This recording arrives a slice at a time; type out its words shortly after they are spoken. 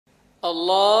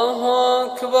Allahu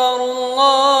Akbar,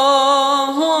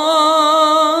 Allahu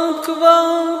Akbar.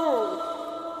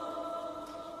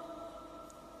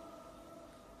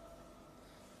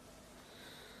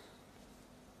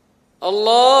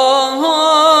 Allahu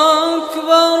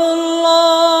Akbar,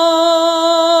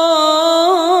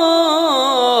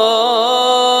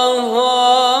 Allahu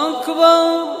Akbar.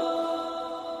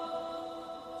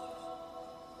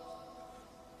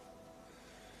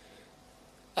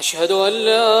 Ashhadu an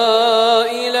la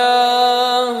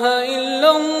ilaha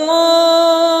illallah.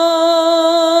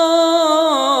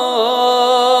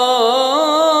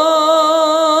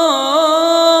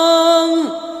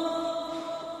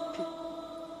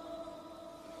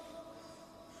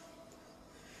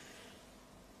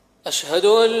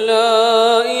 Ashhadu an la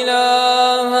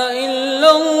ilaha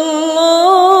illallah.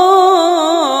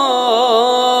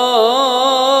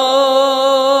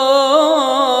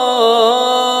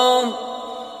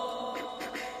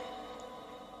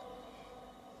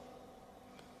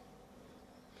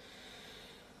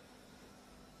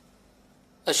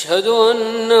 Ashhadu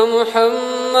anna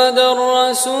Muhammadar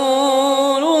Rasulullah.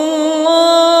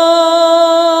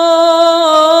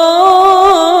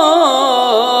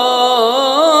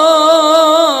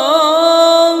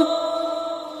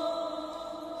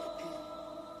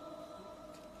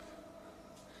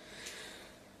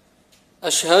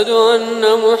 Ashhadu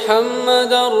anna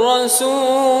Muhammadar Rasulullah.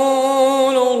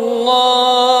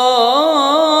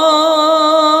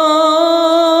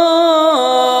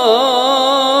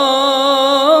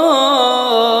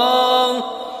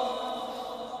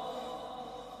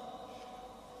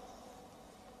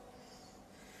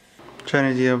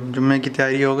 चलिए जी, अब जुम्मे की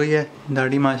तैयारी हो गई है।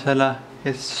 दाढ़ी माशाल्लाह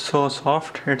it's so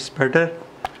soft, it's better,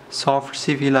 soft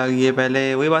C feel आ गई है।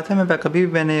 पहले वही बात है, मैं कभी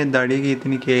भी मैंने दाढ़ी की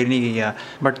इतनी केयर नहीं किया,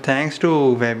 but thanks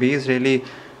to वेबीज really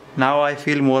now I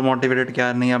feel more motivated कि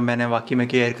यार नहीं, अब मैंने वाकई में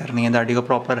केयर करनी है दाढ़ी को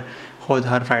प्रॉपर, खुद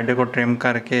हर फ्राइडे को ट्रिम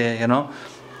करके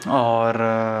और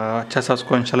अच्छा सा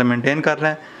उसको इंशाल्लाह मेंटेन कर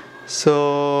रहे हैं। सो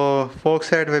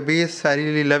focus eight वेबीज, I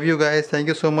really love you guys, thank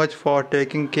you so much for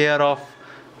taking care of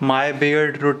my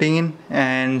beard routine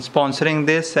and sponsoring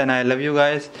this, and I love you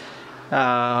guys.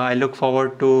 I look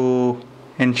forward to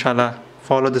inshallah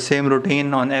follow the same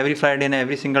routine on every Friday and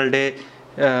every single day.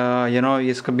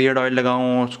 इसका beard oil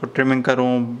लगाऊं, उसको trimming करूं,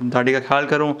 दाढ़ी का ख्याल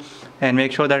करूं, and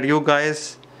make sure that you guys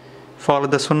follow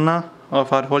the sunnah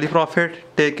of our holy prophet,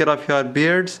 take care of your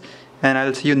beards, and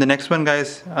I'll see you in the next one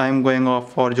guys. I'm going off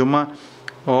for Jummah.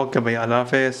 Okay bhai, Allah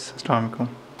Hafiz, Assalamu alaikum.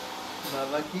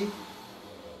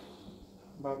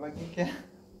 बाबा की क्या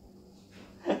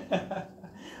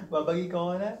बाबा की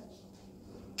कौन है?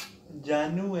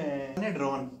 जानू है।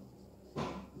 Drone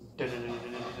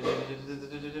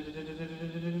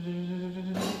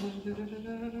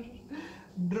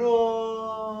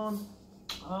drone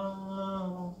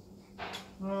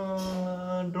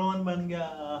drone बन गया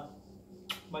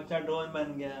बच्चा, ड्रोन बन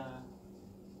गया।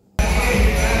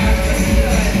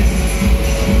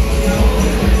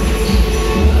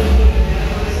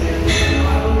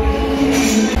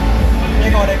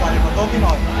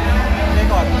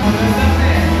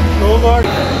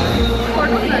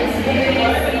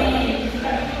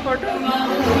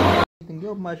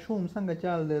 मशरूम संग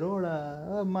चल दे रोड़ा,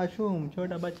 मशरूम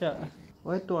छोटा बच्चा,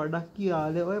 ओए तोड़ा की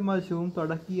हाल है? ओए मशरूम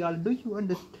तोड़ा की हाल? Do you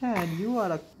understand you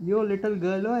are your little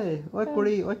girl? ओए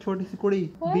कुड़ी, ओए छोटी सी कुड़ी।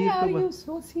 Why are you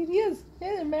so serious?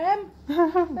 Hey, ma'am,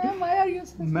 why are you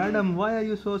so serious? Madam, why are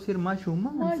you so serious? Mashroom,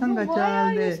 संग Why चल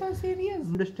are they. you so serious?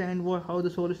 Understand how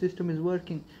the solar system is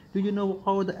working? Do you know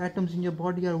how the atoms in your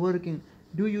body are working?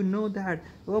 Do you know that?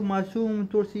 Oh मासूम,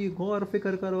 थोड़ी गौर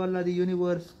फिक्र करो अल्लाह दी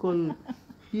universe को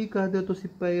की कर दो तो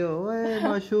सिपाही। ओए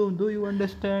मासूम, do you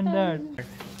understand that?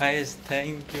 Guys,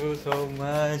 thank you so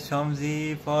much Shamsi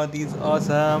for these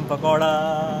awesome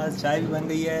pakoras. चाय भी बन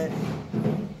गई है,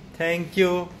 thank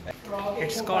you.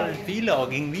 It's called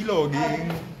vlogging.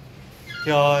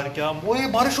 यार क्या, ओए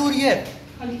बारिश हो रही है।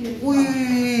 ओए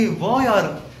वाह यार,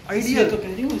 आइडिया तो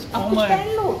कह रही हूँ। अब कुछ पहन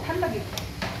लो, ठंड लगेगी।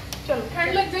 चलो, ठंड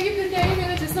लग जाएगी फिर क्या है,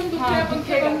 मेरा जिस्म दुख रहा है,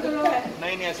 पंखे बंद करो।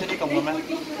 नहीं ऐसे नहीं कहूँगा मैं।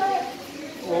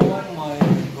 Oh my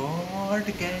God,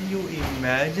 can you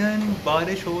imagine?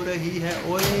 बारिश हो रही है।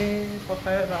 ओए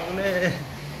पकाया रावले,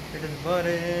 it is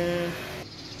बारिश।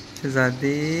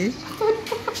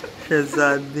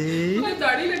 शहजादी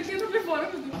दाढ़ी लटकी है तो फिर फौरन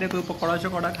आपने कोई पकौड़ा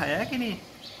शकौड़ा खाया है कि नहीं?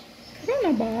 करो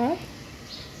ना बात,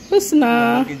 बस ना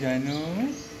कि जानू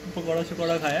पकौड़ा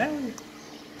शकौड़ा खाया है?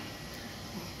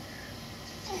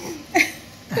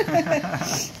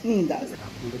 नींद आ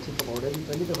बच्चे पकौड़े भी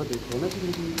पहली दफा देख रहे हो ना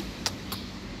जिंदगी में।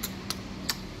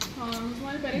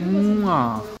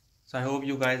 So I hope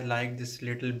you guys like this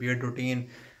little beard routine.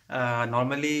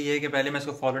 Normally ये कि पहले मैं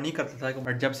इसको फॉलो नहीं करता था,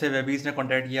 बट जब से वेबीज़ ने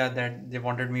कॉन्टैक्ट किया that they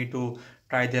wanted me to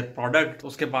try their product,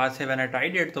 उसके बाद से व्हेन आई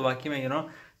ट्राइड इट तो वाकई में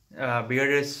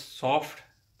बियर्ड इज़ सॉफ्ट।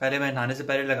 पहले मैं नहाने से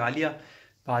पहले लगा लिया,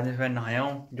 बाद में मैं नहाया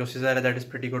हूँ, जो सीज़र है that is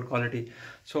pretty good quality.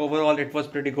 So overall it was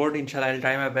pretty good. इंशाल्लाह I will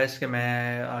try my best कि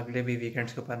मैं अगले भी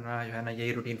वीकेंड्स के ऊपर ना जो है ना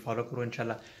यही रूटीन फॉलो करूँ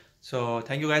इंशाल्लाह। So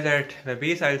thank you guys eight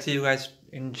वेबीज़, I will see you guys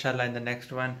इंशाल्लाह in the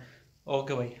next one.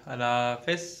 Okay भाई, अल्लाह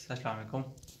हाफिज़, अस्सलाम वालेकुम।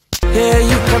 Yeah,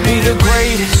 you can be the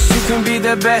greatest, you can be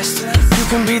the best, you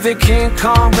can be the King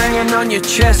Kong banging on your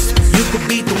chest. You could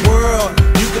beat the world,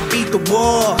 you could beat the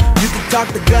war, you can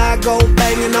talk to God, go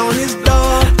banging on his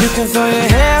door. You can throw your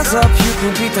hands up, you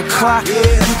can beat the clock,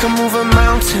 Yeah. you can move a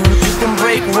mountain, you can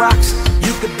break rocks.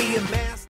 You could be